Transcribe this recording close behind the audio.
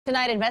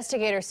Tonight,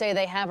 investigators say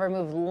they have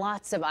removed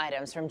lots of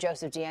items from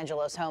Joseph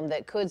D'Angelo's home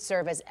that could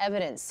serve as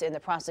evidence in the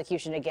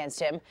prosecution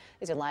against him.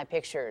 These are live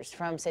pictures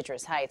from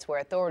Citrus Heights, where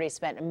authorities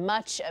spent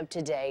much of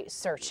today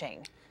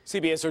searching.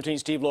 CBS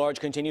 13's Steve Large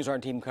continues our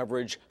team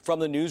coverage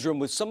from the newsroom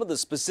with some of the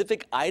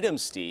specific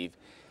items, Steve,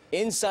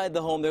 inside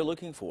the home they're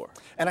looking for.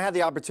 And I had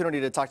the opportunity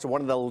to talk to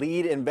one of the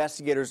lead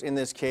investigators in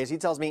this case. He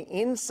tells me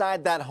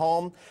inside that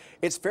home,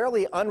 it's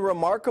fairly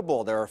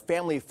unremarkable. There are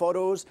family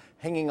photos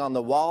hanging on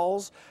the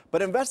walls,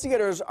 but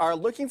investigators are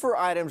looking for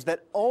items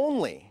that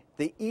only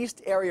the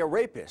East Area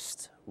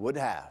Rapist would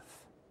have.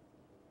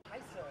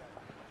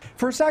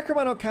 For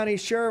Sacramento County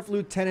Sheriff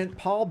Lieutenant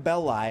Paul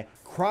Belli,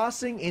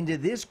 crossing into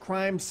this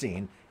crime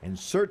scene and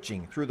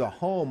searching through the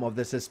home of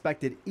the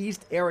suspected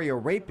East Area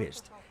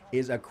Rapist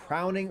is a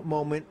crowning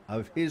moment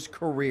of his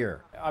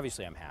career.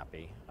 Obviously, I'm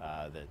happy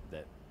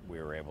that we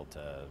were able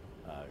to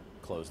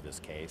close this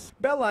case.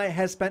 Belli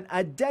has spent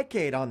a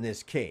decade on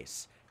this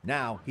case.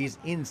 Now he's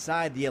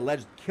inside the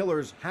alleged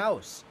killer's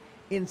house,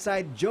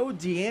 inside Joe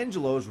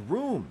D'Angelo's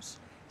rooms,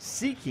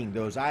 seeking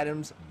those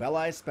items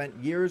Belli spent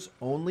years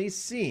only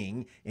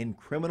seeing in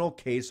criminal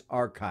case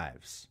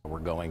archives. We're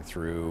going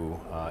through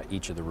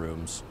each of the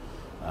rooms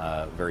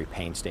very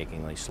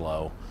painstakingly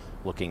slow,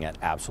 looking at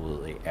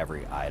absolutely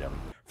every item.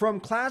 From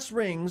class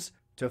rings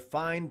to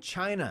fine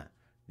china,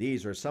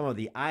 these are some of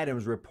the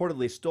items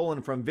reportedly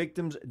stolen from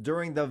victims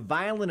during the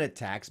violent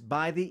attacks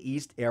by the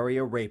East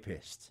Area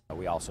Rapist.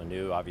 We also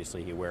knew,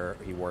 obviously, he wore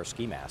a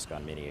ski mask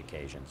on many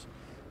occasions.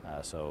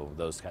 So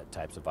those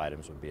types of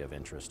items would be of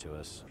interest to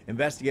us.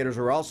 Investigators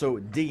are also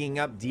digging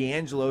up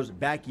D'Angelo's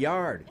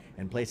backyard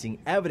and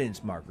placing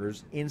evidence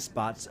markers in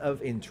spots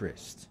of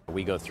interest.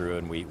 We go through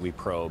and we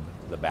probe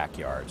the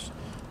backyards.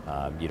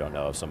 You don't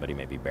know if somebody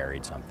maybe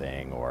buried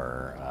something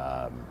or,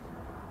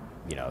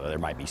 you know, there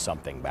might be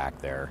something back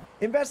there.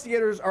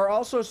 Investigators are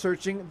also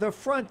searching the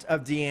front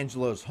of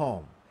D'Angelo's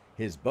home.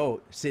 His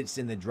boat sits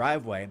in the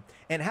driveway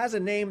and has a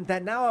name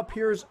that now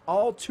appears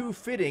all too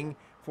fitting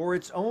for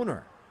its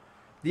owner.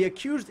 The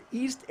accused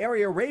East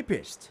Area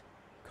Rapist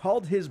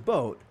called his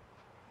boat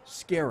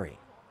scary.